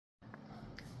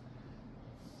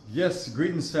Yes,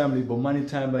 greetings family, Bomani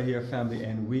Tyehimba here family,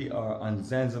 and we are on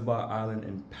Zanzibar Island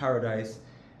in paradise,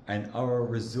 and our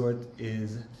resort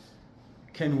is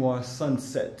Kendwa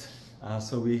Sunset.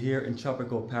 So we're here in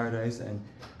tropical paradise, and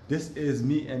this is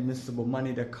me and Mr.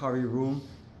 Bomani Dakari room.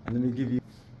 And let me give you,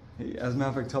 as a matter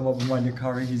of fact, tell about Bomani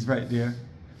Dakari, he's right there.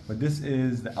 But this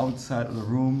is the outside of the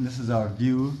room. This is our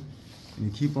view. And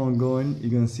you keep on going,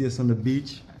 you're gonna see us on the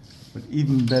beach. But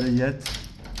even better yet,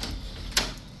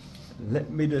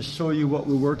 let me just show you what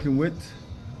we're working with.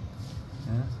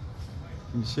 Yeah.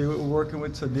 Let me show you what we're working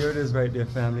with. So there it is right there,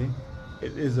 family.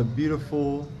 It is a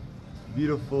beautiful,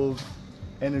 beautiful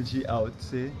energy out,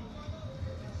 see?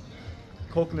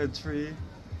 Coconut tree,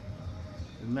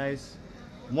 nice,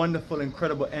 wonderful,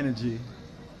 incredible energy.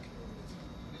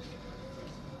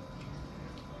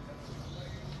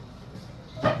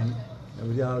 And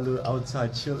we got a little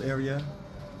outside chill area.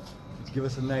 Give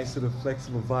us a nice sort of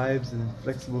flexible vibes and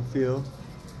flexible feel.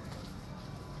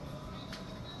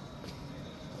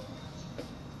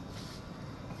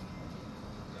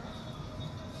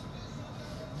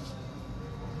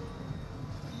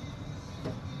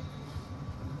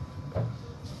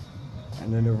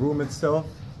 And then the room itself.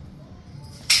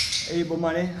 Hey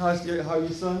Bomani, how are you,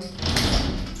 son?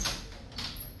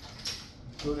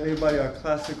 Show everybody our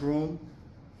classic room.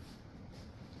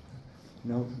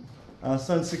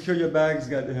 Son, secure your bags.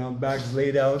 Got bags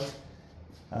laid out.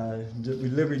 We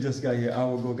literally just got here an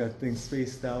hour ago. Got things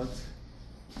spaced out,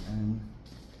 and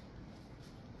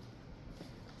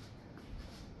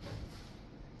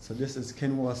so this is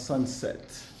Kendwa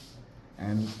Sunset.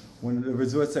 And one of the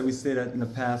resorts that we stayed at in the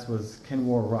past was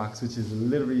Kendwa Rocks, which is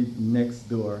literally next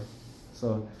door.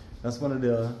 So that's one of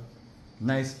the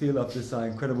nice feel of this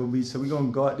incredible beach. So we're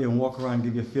gonna go out there and walk around, and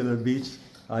give you a feel of the beach.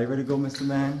 Are you ready to go, Mr.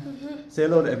 Man? Mm-hmm. Say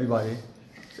hello to everybody.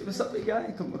 Say, what's up, big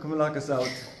guy? Come and lock us out.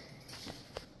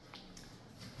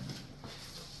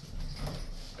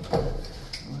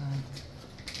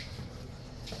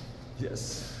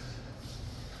 Yes.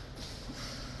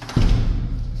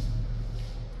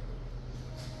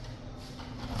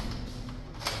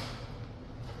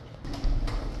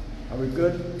 Are we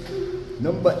good?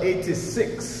 Number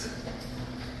 86.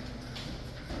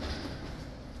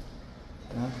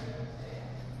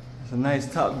 It's a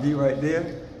nice top view right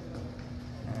there.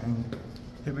 And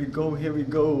here we go, here we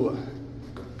go.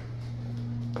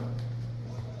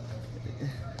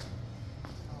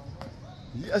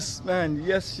 Yes, man,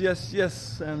 yes, yes,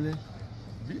 yes, family.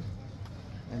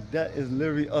 And that is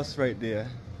literally us right there.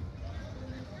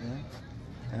 Yeah.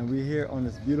 And we're here on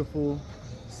this beautiful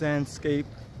sandscape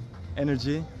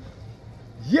energy.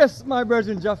 Yes, my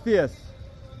brethren, Jafias.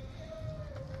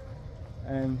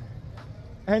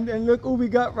 And look who we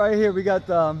got right here. We got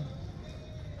some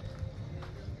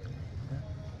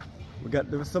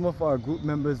of our group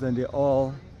members, and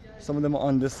some of them are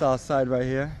on this side right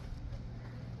here.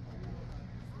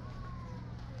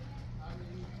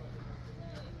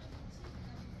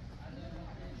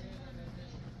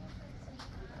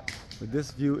 But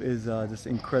this view is just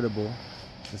incredible.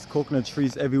 There's coconut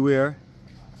trees everywhere.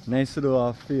 Nice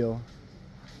little feel.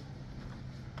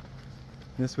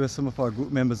 This is where some of our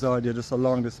group members are. They're just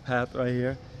along this path right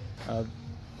here.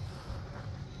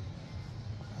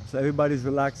 So everybody's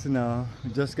relaxing now.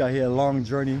 We just got here, a long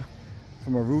journey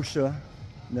from Arusha.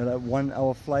 Another 1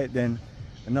 hour flight, then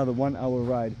another 1 hour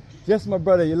ride. Yes, my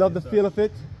brother, you love the feel of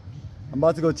it? I'm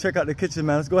about to go check out the kitchen,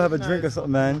 man. Let's go have a drink or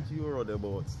something, man. What you rode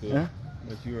about still? Yeah?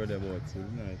 What you rode about still?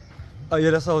 Nice. Oh yeah,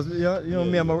 that's always, you know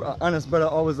me, I'm an honest brother. I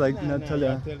always like, tell you. Tell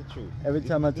the truth. Every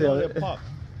time I tell you.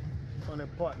 On the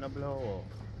pot, no blow.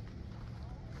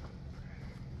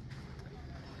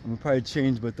 I'm gonna probably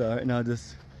change, but right now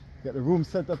just got the room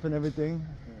set up and everything.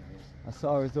 I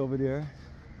saw it's over there.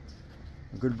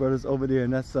 My good brother's over there,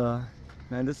 and that's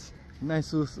man, this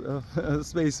nice little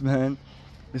space, man.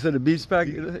 You said the beach pack.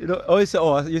 Oh,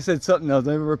 you said something else.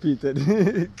 Don't even repeat it.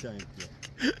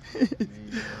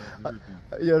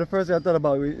 Yeah, the first thing I thought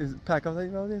about is pack. I was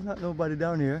like, there's not nobody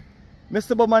down here.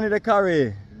 Mr. Bomani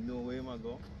Dakari. No way, my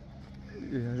go.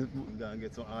 Yeah. I'm gonna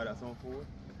get some food.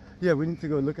 Yeah, we need to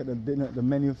go look at the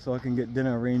menu so I can get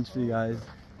dinner arranged for you guys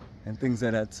and things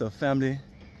like that. So family,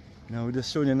 we're just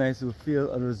showing you a nice little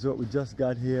feel of the resort we just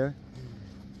got here.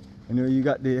 And you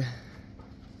got the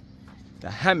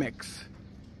hammocks.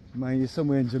 Mind you,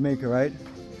 somewhere in Jamaica, right?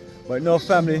 But no,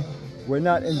 family, we're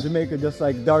not in Jamaica, just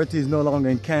like Dorothy is no longer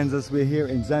in Kansas. We're here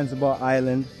in Zanzibar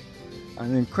Island,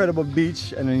 an incredible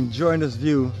beach, and enjoying this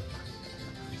view.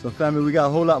 So family, we got a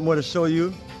whole lot more to show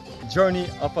you. Journey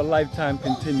of a lifetime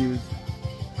continues.